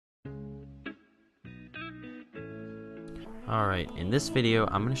Alright, in this video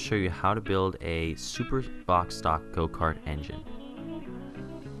I'm going to show you how to build a super box stock go-kart engine.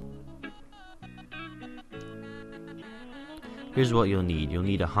 Here's what you'll need. You'll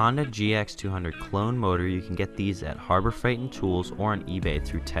need a Honda Gx200 clone motor. You can get these at Harbor Freight and Tools or on eBay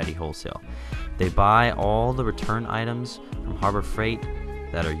through Teddy Wholesale. They buy all the return items from Harbor Freight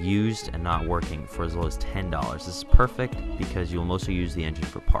that are used and not working for as low as $10. This is perfect because you'll mostly use the engine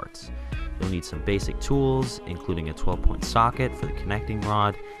for parts. You'll need some basic tools, including a 12-point socket for the connecting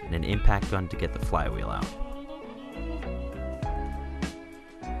rod and an impact gun to get the flywheel out.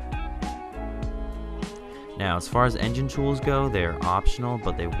 Now, as far as engine tools go, they are optional,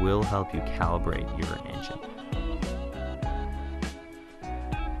 but they will help you calibrate your engine.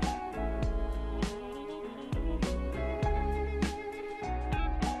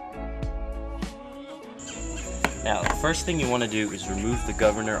 Now, the first thing you want to do is remove the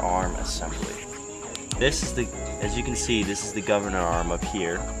governor arm assembly. This is as you can see, this is the governor arm up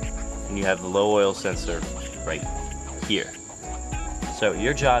here, and you have the low oil sensor right here. So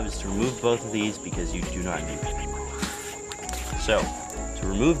your job is to remove both of these because you do not need them. So, to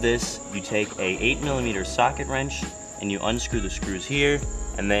remove this, you take a 8mm socket wrench and you unscrew the screws here,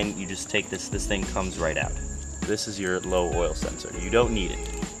 and then you just take this thing comes right out. This is your low oil sensor. You don't need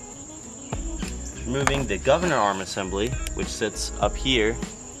it. Removing the governor arm assembly, which sits up here,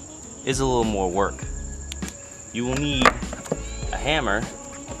 is a little more work. You will need a hammer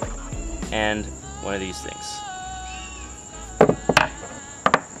and one of these things.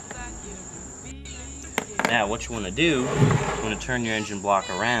 Now what you want to do, you want to turn your engine block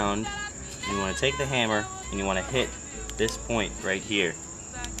around, and you want to take the hammer and you want to hit this point right here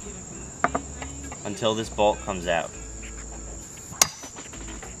until this bolt comes out.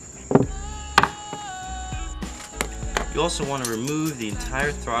 You also want to remove the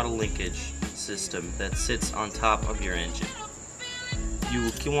entire throttle linkage system that sits on top of your engine. You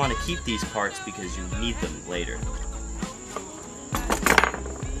want to keep these parts because you need them later.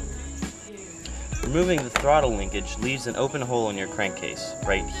 Removing the throttle linkage leaves an open hole in your crankcase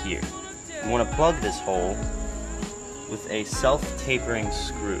right here. You want to plug this hole with a self-tapering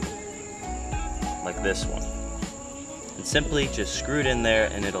screw, like this one. And simply just screw it in there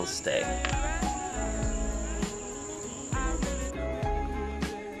and it'll stay.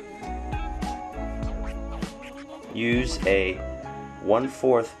 Use a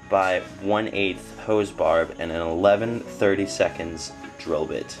 1/4 by 1/8 hose barb and an 11/32 drill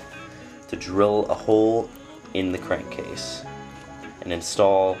bit to drill a hole in the crankcase and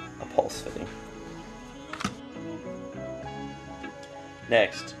install a pulse fitting.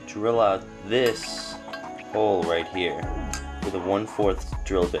 Next, drill out this hole right here with a 1/4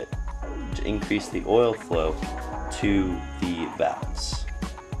 drill bit to increase the oil flow to the valves.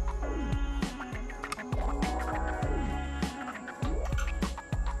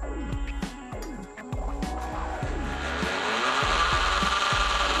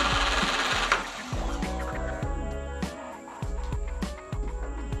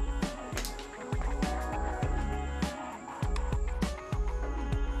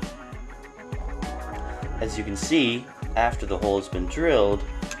 As you can see, after the hole has been drilled,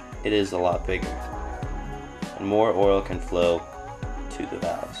 it is a lot bigger, and more oil can flow to the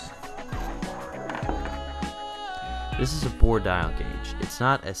valves. This is a bore dial gauge. It's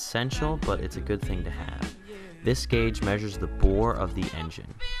not essential, but it's a good thing to have. This gauge measures the bore of the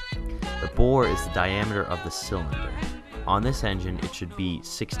engine. The bore is the diameter of the cylinder. On this engine, it should be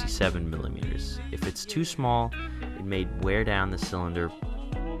 67mm. If it's too small, it may wear down the cylinder.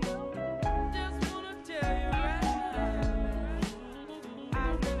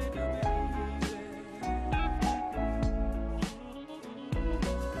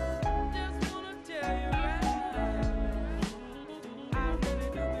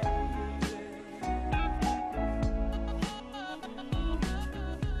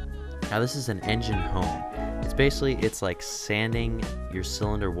 Now this is an engine hone. It's like sanding your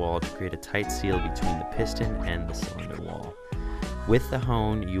cylinder wall to create a tight seal between the piston and the cylinder wall. With the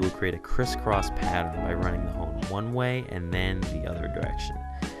hone, you will create a crisscross pattern by running the hone one way and then the other direction.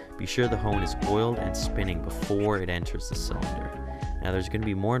 Be sure the hone is oiled and spinning before it enters the cylinder. Now there's going to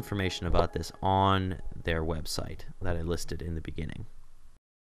be more information about this on their website that I listed in the beginning.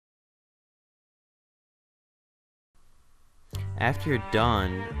 After you're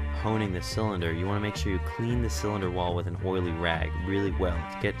done honing the cylinder, you want to make sure you clean the cylinder wall with an oily rag really well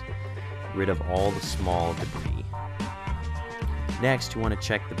to get rid of all the small debris. Next, you want to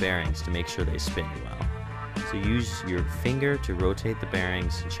check the bearings to make sure they spin well. So use your finger to rotate the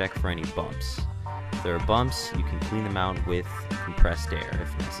bearings and check for any bumps. If there are bumps, you can clean them out with compressed air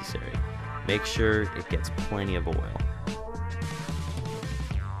if necessary. Make sure it gets plenty of oil.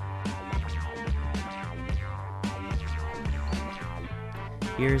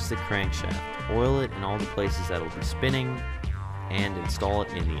 Here's the crankshaft. Oil it in all the places that will be spinning and install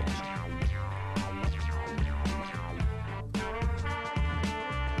it in the engine.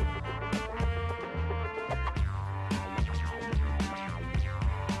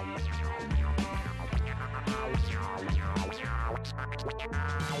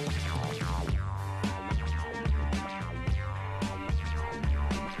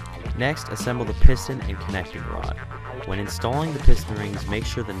 Next, assemble the piston and connecting rod. When installing the piston rings, make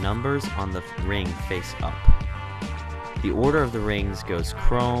sure the numbers on the ring face up. The order of the rings goes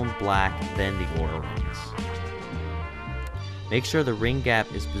chrome, black, then the oil rings. Make sure the ring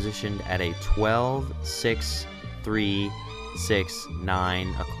gap is positioned at a 12, 6, 3, 6, 9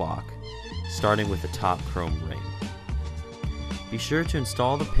 o'clock, starting with the top chrome ring. Be sure to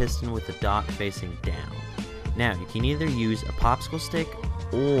install the piston with the dot facing down. Now, you can either use a popsicle stick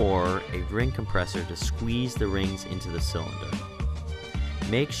or a ring compressor to squeeze the rings into the cylinder.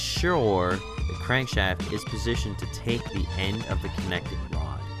 Make sure the crankshaft is positioned to take the end of the connecting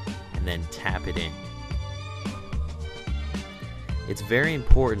rod and then tap it in. It's very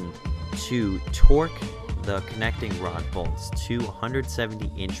important to torque the connecting rod bolts to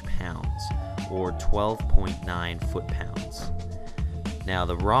 170 inch-pounds or 12.9 foot-pounds. Now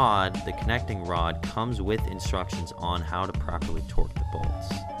the connecting rod comes with instructions on how to properly torque the bolts.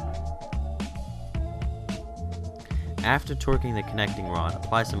 After torquing the connecting rod,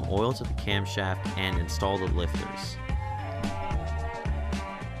 apply some oil to the camshaft and install the lifters.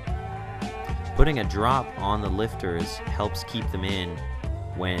 Putting a drop on the lifters helps keep them in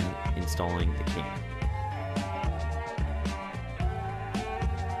when installing the cam.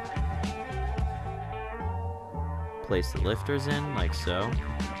 Place the lifters in like so.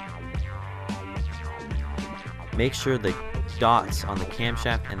 Make sure the dots on the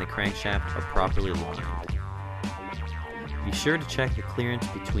camshaft and the crankshaft are properly lined. Be sure to check the clearance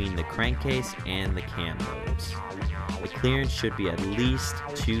between the crankcase and the cam lobes. The clearance should be at least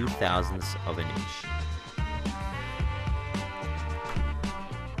 0.02 of an inch.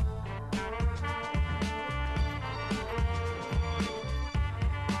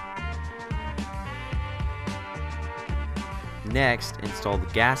 Next, install the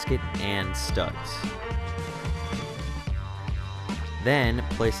gasket and studs. Then,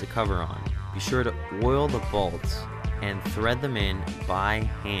 place the cover on. Be sure to oil the bolts and thread them in by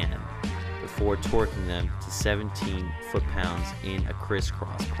hand before torquing them to 17 foot-pounds in a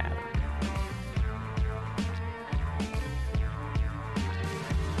crisscross pattern.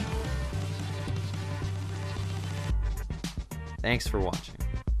 Thanks for watching.